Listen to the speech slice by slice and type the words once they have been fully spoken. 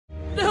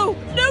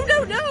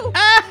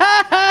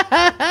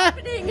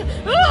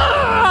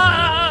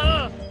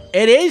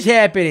It is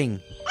happening.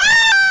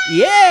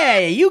 Yeah,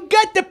 you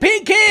got the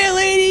pink hair,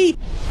 lady.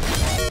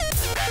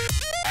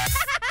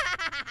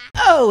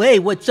 Oh, hey,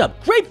 what's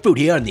up? Grapefruit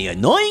here on the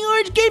Annoying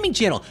Orange Gaming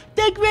Channel,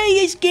 the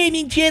greatest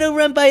gaming channel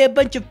run by a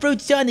bunch of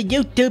fruits on the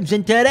YouTubes,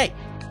 and today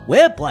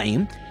we're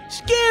playing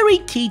Scary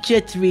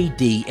Teacher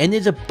 3D, and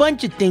there's a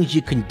bunch of things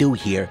you can do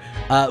here.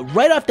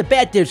 Right off the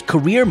bat, there's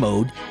career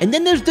mode, and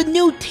then there's the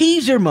new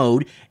teaser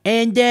mode,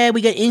 and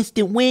we got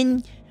instant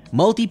win,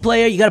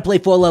 multiplayer. You gotta play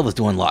 4 levels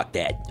to unlock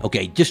that.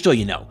 Okay, just so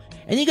you know.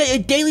 And you got a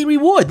daily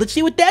reward. Let's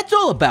see what that's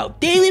all about.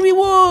 Daily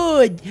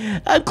reward!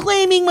 I'm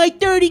claiming my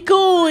 30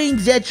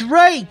 coins, that's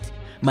right!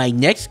 My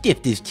next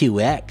gift is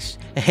 2x.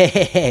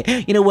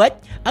 You know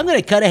what? I'm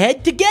gonna cut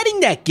ahead to getting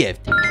that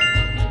gift.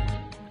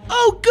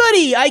 Oh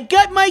goody, I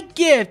got my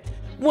gift.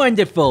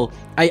 Wonderful.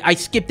 I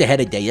skipped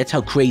ahead a day, that's how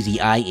crazy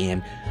I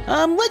am.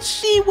 Let's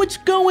see what's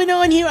going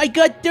on here. I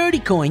got 30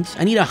 coins.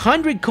 I need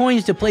 100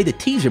 coins to play the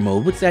teaser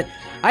mode. What's that?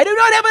 I do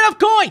not have enough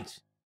coins!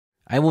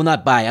 I will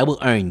not buy, I will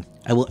earn.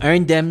 I will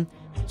earn them.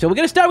 So we're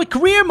gonna start with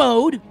career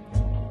mode.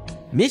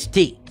 Miss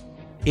T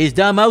is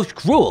the most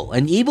cruel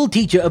and evil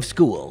teacher of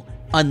school.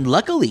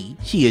 Unluckily,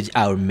 she is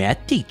our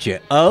math teacher.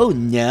 Oh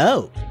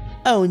no!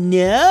 Oh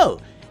no!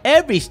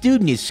 Every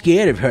student is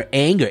scared of her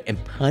anger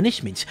and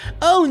punishments.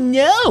 Oh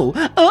no!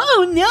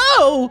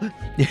 Oh no!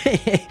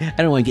 I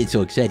don't want to get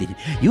so excited.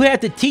 You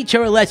have to teach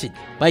her a lesson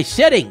by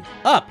setting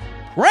up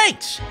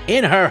pranks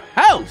in her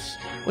house.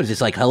 What is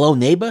this, like Hello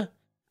Neighbor?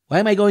 Why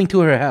am I going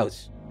to her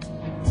house?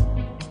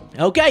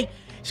 Okay,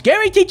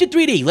 Scary Teacher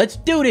 3D. Let's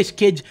do this,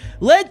 kids.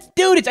 Let's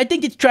do this. I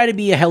think it's trying to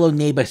be a Hello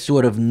Neighbor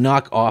sort of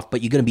knockoff,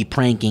 but you're going to be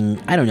pranking.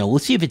 I don't know. We'll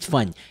see if it's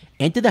fun.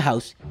 Enter the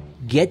house,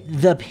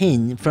 get the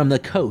pin from the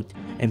coat,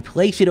 and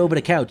place it over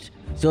the couch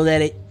so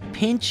that it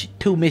pinch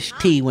to Miss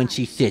T when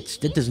she sits.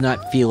 That does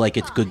not feel like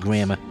it's good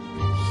grammar.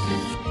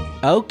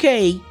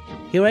 Okay,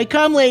 here I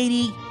come,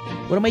 lady.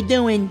 What am I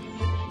doing?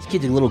 This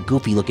kid's a little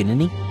goofy looking, isn't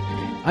he?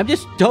 I'm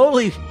just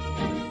totally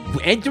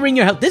entering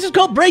your house. This is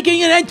called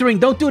breaking and entering.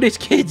 Don't do this,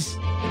 kids.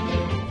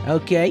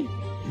 Okay,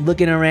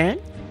 looking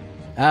around.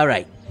 All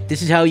right,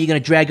 this is how you're gonna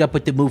drag up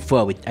with the move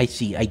forward. I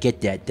see, I get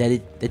that.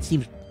 That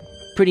seems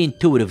pretty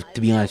intuitive, to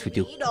be honest with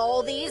you. Read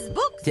all these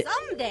books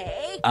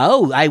someday.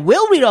 Oh, I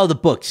will read all the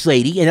books,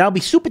 lady, and I'll be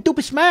super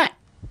duper smart.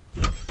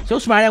 So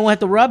smart I won't have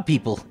to rob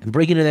people and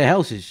break into their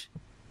houses.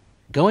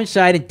 Go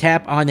inside and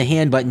tap on the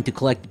hand button to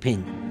collect the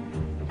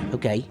pin.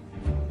 Okay,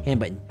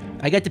 hand button.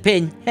 I got the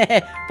pin.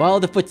 Follow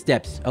the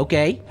footsteps.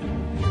 Okay.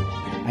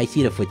 I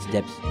see the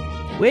footsteps.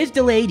 Where's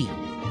the lady?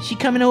 Is she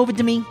coming over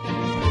to me?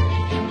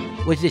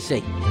 What's this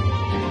say?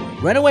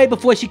 Run away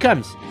before she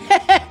comes.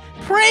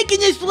 Pranking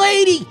this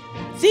lady!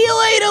 See you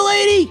later,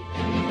 lady!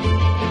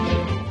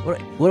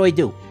 What do I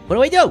do? What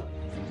do I do?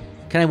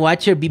 Can I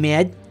watch her be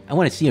mad? I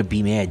want to see her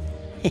be mad.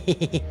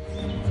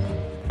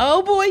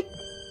 Oh boy!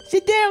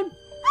 Sit down!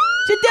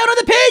 Sit down on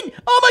the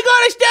pin! Oh my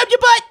god, I stabbed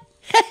your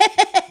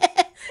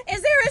butt!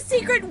 Is there a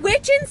secret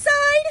witch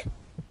inside?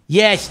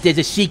 Yes, there's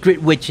a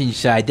secret witch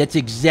inside. That's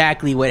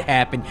exactly what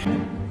happened.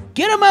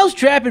 Get a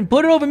mousetrap and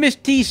put it over Miss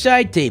T's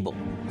side table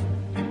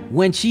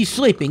when she's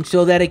sleeping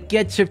so that it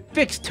gets her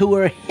fixed to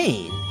her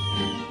hand.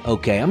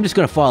 Okay, I'm just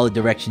gonna follow the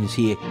directions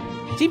here.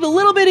 Seems a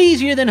little bit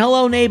easier than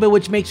Hello Neighbor,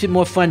 which makes it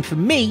more fun for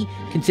me,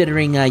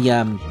 considering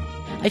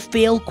I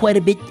fail quite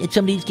a bit at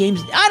some of these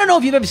games. I don't know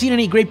if you've ever seen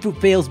any Grapefruit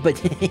fails,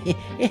 but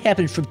it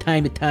happens from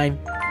time to time.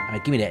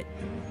 Alright, give me that.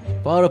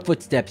 Follow the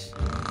footsteps.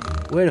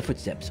 Where are the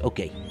footsteps?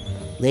 Okay.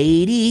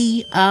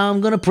 Lady, I'm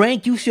gonna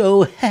prank you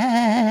so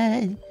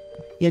hard.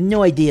 You have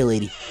no idea,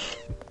 lady.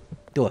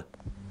 Door.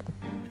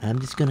 I'm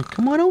just gonna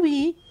come on over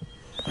here.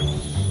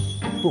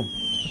 Boom.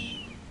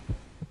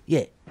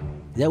 Yeah.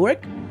 Does that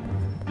work?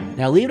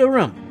 Now leave the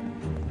room.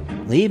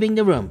 Leaving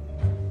the room.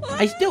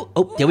 I still...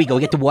 Oh, there we go.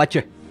 I get to watch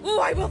her. Oh,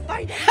 I will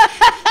find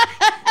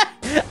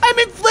it. I'm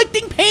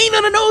inflicting pain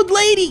on an old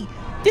lady.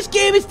 This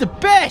game is the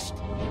best.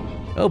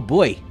 Oh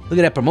boy. Look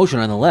at that promotion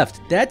on the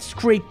left. That's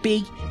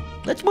creepy.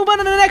 Let's move on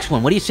to the next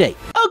one. What do you say?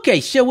 Okay,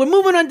 so we're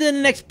moving on to the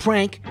next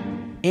prank.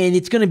 And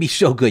it's gonna be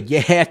so good. You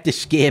have to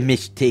scare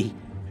Miss T.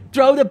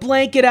 Throw the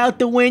blanket out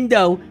the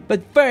window.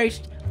 But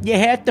first, you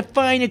have to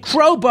find a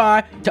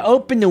crowbar to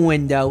open the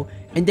window.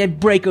 And then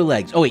break her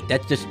legs. Oh wait,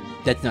 that's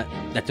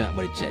not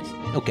what it says.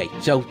 Okay,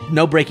 so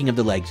no breaking of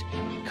the legs.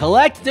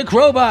 Collect the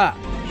crowbar.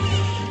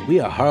 We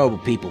are horrible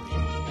people.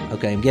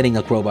 Okay, I'm getting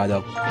a crowbar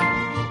though.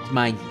 It's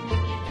mine.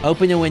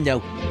 Open the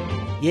window.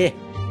 Yeah.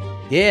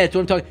 Yeah, that's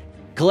what I'm talking.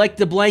 Collect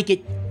the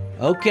blanket.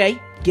 Okay,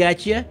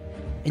 gotcha.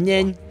 And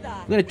then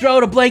I'm gonna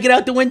throw the blanket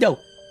out the window.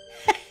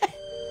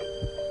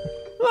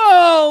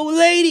 Oh,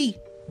 lady.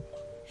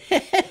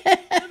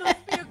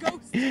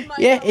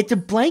 Yeah, it's a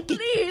blanket.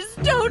 Please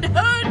don't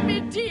hurt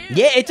me, dear.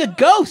 Yeah, it's a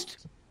ghost.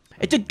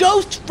 It's a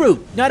ghost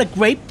fruit, not a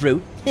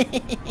grapefruit.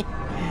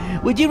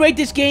 Would you rate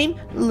this game?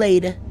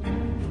 Later.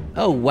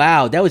 Oh,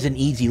 wow, that was an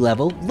easy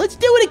level. Let's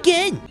do it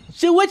again.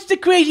 So what's the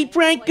crazy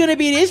prank gonna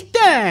be this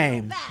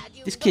time?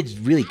 This kid's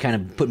really kind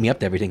of put me up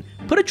to everything.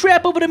 Put a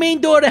trap over the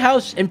main door of the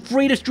house and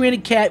free the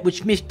stranded cat,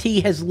 which Miss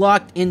T has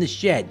locked in the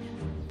shed.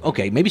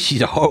 Okay, maybe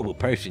she's a horrible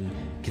person.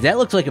 Because that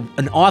looks like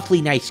an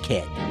awfully nice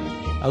cat.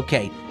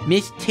 Okay,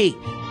 Miss T.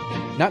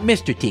 Not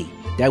Mr. T.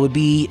 That would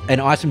be an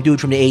awesome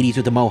dude from the 80s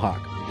with a mohawk.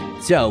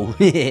 So,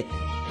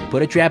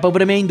 put a trap over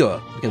the main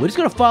door. Okay, we're just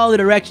going to follow the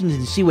directions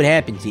and see what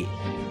happens here.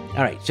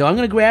 Alright, so I'm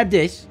going to grab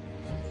this.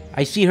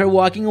 I see her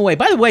walking away.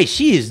 By the way,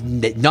 she is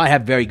not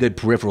have very good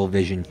peripheral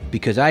vision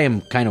because I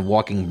am kind of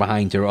walking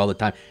behind her all the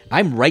time.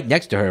 I'm right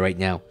next to her right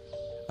now.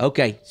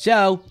 Okay,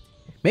 so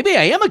maybe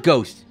I am a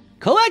ghost.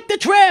 Collect the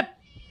trap!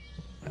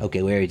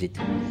 Okay, where is it?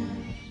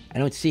 I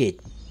don't see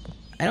it.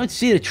 I don't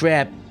see the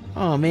trap.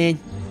 Oh, man.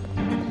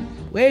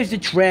 Where's the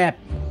trap?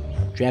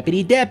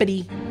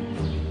 Trappity-dappity.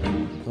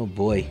 Oh,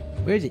 boy.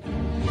 Where is it?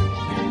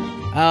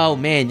 Oh,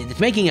 man. It's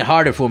making it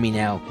harder for me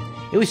now.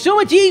 It was so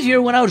much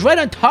easier when I was right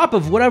on top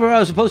of whatever I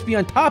was supposed to be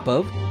on top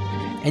of.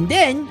 And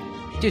then,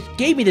 it just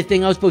gave me the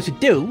thing I was supposed to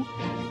do.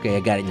 Okay, I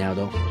got it now,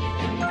 though.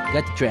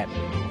 Got the trap.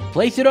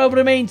 Place it over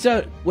the main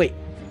side. Wait.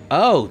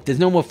 Oh, there's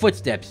no more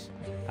footsteps.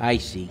 I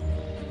see.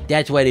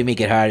 That's why they make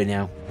it harder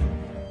now.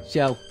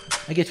 So,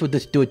 I guess we'll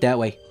just do it that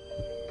way.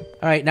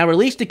 Alright, now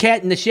release the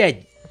cat in the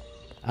shed.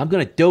 I'm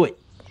gonna do it.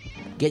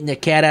 Getting the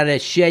cat out of the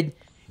shed.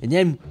 And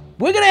then,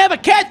 we're gonna have a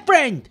cat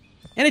friend!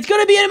 And it's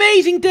gonna be an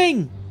amazing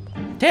thing!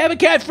 To have a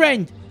cat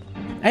friend.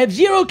 I have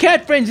 0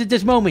 cat friends at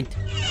this moment.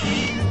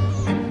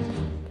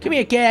 Come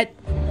here, cat.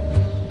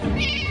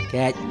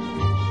 Cat.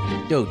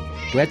 Dude,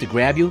 do I have to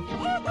grab you?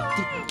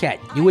 Cat,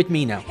 you with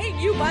me now. Hang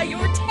you by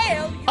your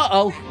tail.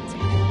 Uh-oh.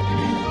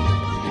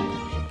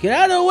 Get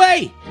out of the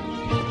way.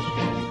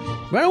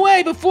 Run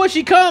away before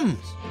she comes.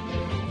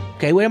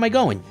 Okay, where am I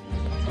going?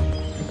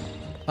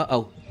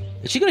 Uh-oh.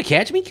 Is she gonna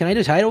catch me? Can I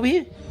just hide over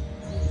here?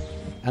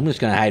 I'm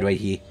just gonna hide right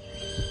here.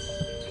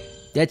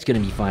 That's gonna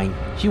be fine.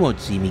 She won't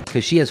see me,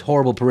 because she has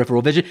horrible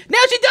peripheral vision. Now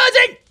she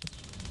doesn't!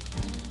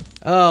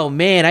 Oh,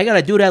 man, I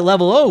gotta do that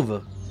level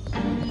over.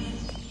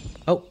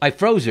 Oh, I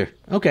froze her.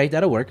 Okay,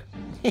 that'll work.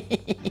 I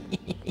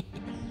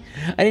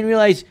didn't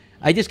realize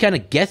I just kind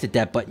of guessed at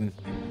that button.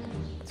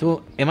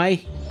 So, am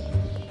I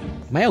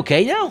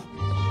okay now?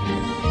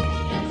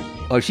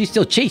 Or is she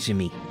still chasing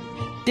me?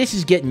 This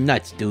is getting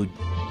nuts, dude.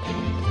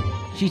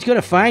 She's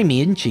gonna find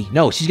me, isn't she?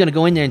 No, she's gonna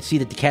go in there and see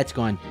that the cat's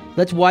gone.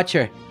 Let's watch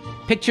her.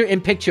 Picture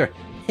in picture.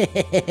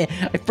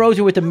 I froze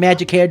her with a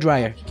magic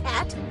hairdryer.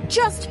 Cat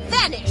just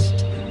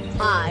vanished.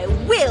 I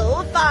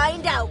will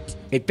find out.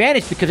 It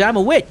vanished because I'm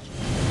a witch.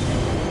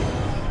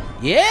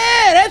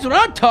 Yeah, that's what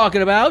I'm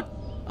talking about.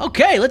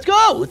 Okay, let's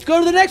go. Let's go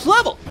to the next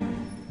level.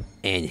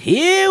 And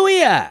here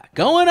we are,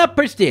 going up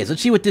her stairs.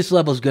 Let's see what this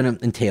level's gonna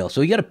entail.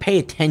 So you gotta pay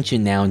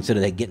attention now instead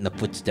of getting the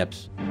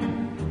footsteps.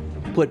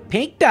 Put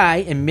pink dye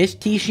and Miss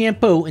T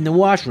shampoo in the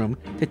washroom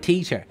to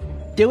tease her.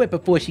 Do it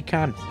before she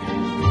comes.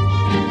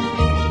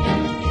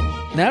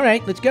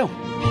 Alright, let's go.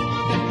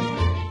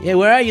 Yeah,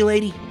 where are you,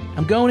 lady?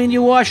 I'm going in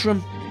your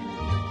washroom.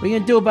 What are you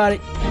gonna do about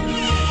it?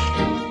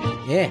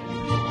 Yeah.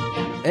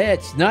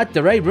 It's not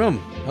the right room.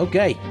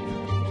 Okay.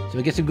 So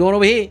I guess I'm going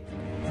over here.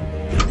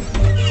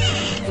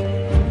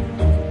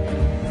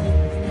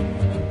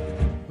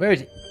 Where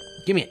is it?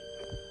 Give me it.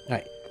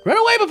 Alright. Run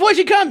away before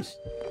she comes!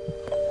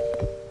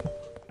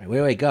 Alright,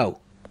 where do I go?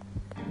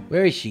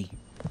 Where is she?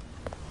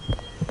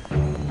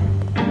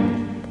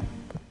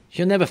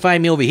 She'll never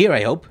find me over here,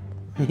 I hope.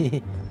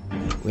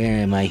 Where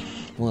am I?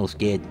 I'm a little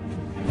scared.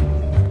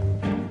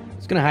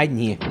 Just gonna hide in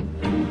here.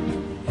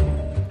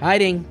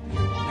 Hiding.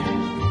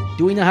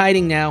 Doing the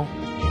hiding now.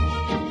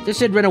 This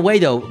said run away,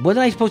 though. Wasn't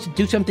I supposed to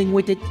do something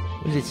with it?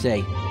 What does it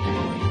say?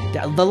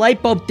 The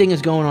light bulb thing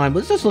is going on.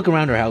 Let's just look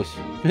around our house.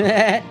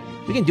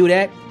 We can do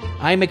that.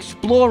 I'm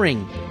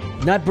exploring,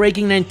 not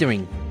breaking and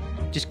entering.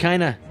 Just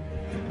kind of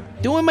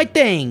doing my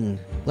thing.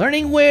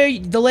 Learning where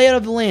the layout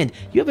of the land.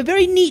 You have a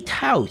very neat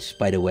house,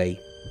 by the way.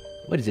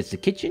 What is this, the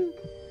kitchen?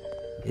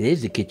 It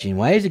is the kitchen.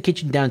 Why is the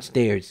kitchen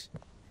downstairs?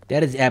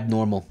 That is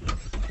abnormal.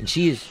 And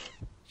she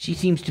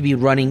seems to be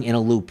running in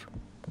a loop.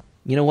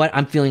 You know what?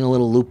 I'm feeling a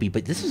little loopy,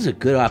 but this is a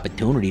good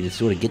opportunity to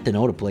sort of get to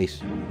know the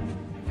place.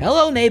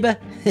 Hello, neighbor.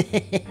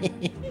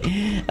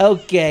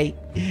 Okay.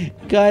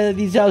 God,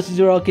 these houses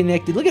are all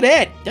connected. Look at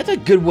that. That's a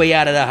good way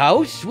out of the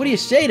house. What do you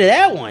say to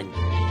that one?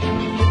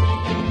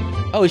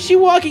 Oh, is she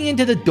walking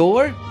into the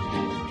door?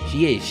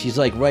 She is. She's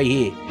like right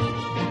here.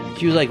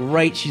 She's like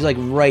right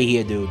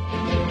here, dude.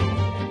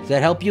 Does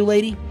that help you,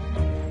 lady?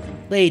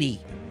 Lady.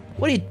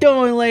 What are you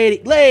doing,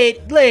 lady?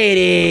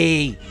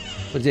 Lady!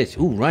 What's this?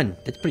 Ooh, run.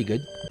 That's pretty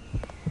good.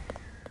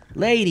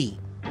 Lady.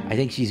 I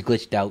think she's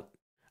glitched out.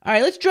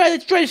 Alright, let's try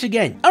this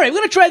again. Alright, we're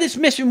gonna try this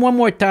mission one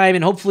more time,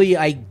 and hopefully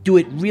I do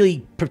it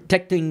really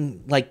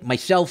protecting, like,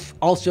 myself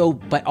also,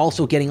 but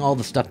also getting all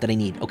the stuff that I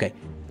need. Okay.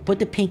 Put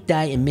the pink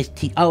dye in Miss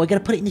T. Oh, I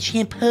gotta put it in the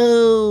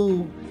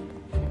shampoo.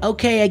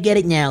 Okay, I get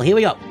it now. Here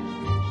we go.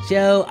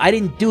 So, I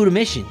didn't do the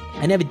mission.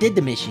 I never did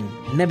the mission.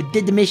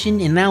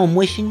 And now I'm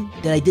wishing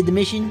that I did the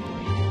mission.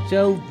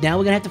 So, now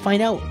we're gonna have to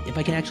find out if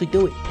I can actually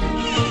do it.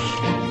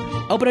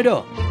 Open the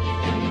door.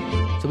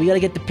 So we gotta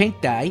get the pink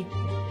dye.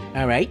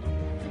 Alright.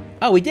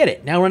 Oh, we did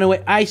it. Now run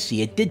away. I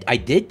see. I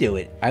did do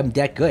it. I'm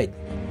that good.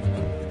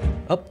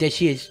 Oh, there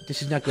she is.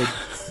 This is not good.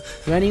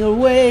 Running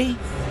away.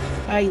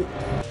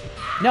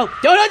 No,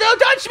 don't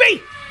touch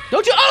me!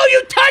 Don't you, oh,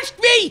 you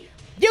touched me!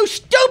 You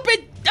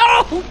stupid,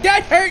 oh,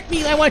 that hurt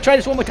me. I want to try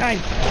this one more time.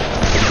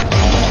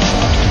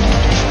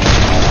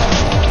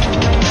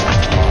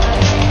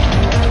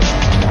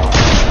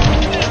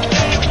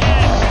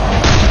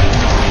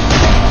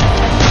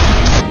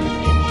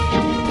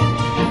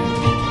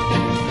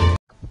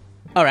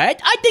 All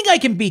right, I think I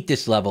can beat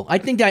this level. I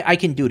think I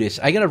can do this.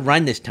 I gotta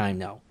run this time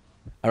now.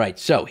 All right,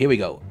 so here we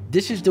go.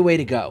 This is the way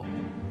to go.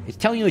 It's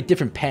telling you a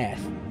different path,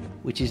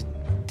 which is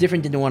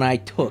different than the one I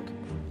took.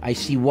 I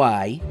see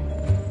why.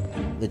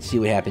 Let's see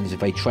what happens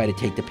if I try to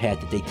take the path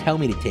that they tell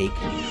me to take.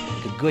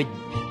 Like a good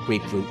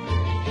grapefruit.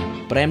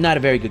 But I am not a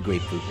very good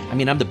grapefruit. I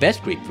mean, I'm the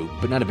best grapefruit,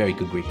 but not a very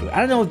good grapefruit. I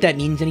don't know if that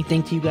means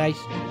anything to you guys.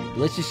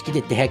 Let's just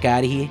get the heck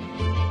out of here,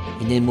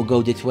 and then we'll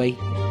go this way.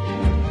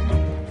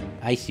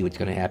 I see what's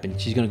gonna happen.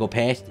 She's gonna go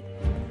past it.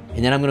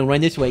 And then I'm gonna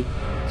run this way.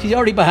 She's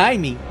already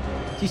behind me.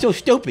 She's so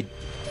stupid.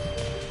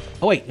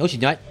 Oh wait, no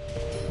she's not.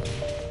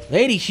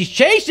 Lady, she's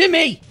chasing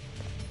me!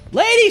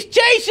 Lady's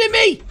chasing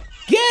me!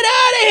 Get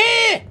out of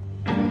here!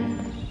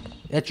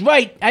 That's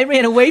right, I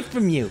ran away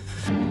from you.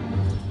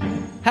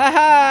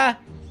 Haha!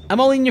 I'm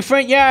only in your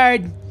front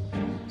yard.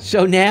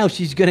 So now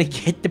she's gonna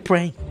get the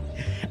prank.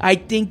 I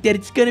think that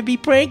it's gonna be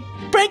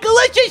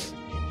prankalicious!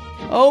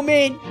 Oh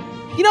man.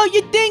 You know,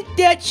 you'd think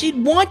that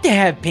she'd want to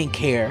have pink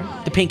hair,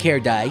 the pink hair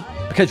dye,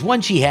 because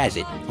one, she has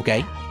it,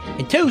 okay?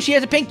 And two, she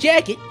has a pink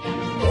jacket.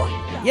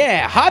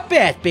 Yeah, hot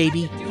bath,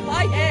 baby. Do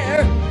my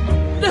hair.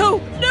 No,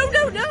 no,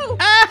 no, no.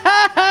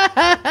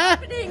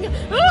 Happening.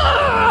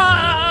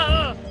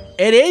 Ah!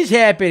 It is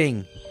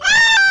happening.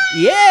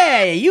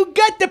 Yeah, you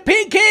got the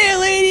pink hair,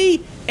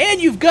 lady. And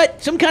you've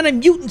got some kind of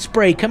mutant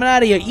spray coming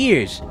out of your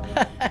ears.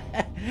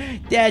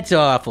 That's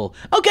awful.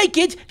 Okay,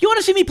 kids, if you want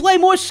to see me play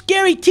more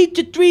Scary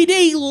Teacher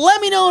 3D,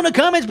 let me know in the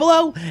comments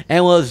below,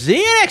 and we'll see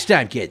you next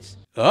time, kids.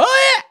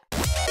 Oh, yeah!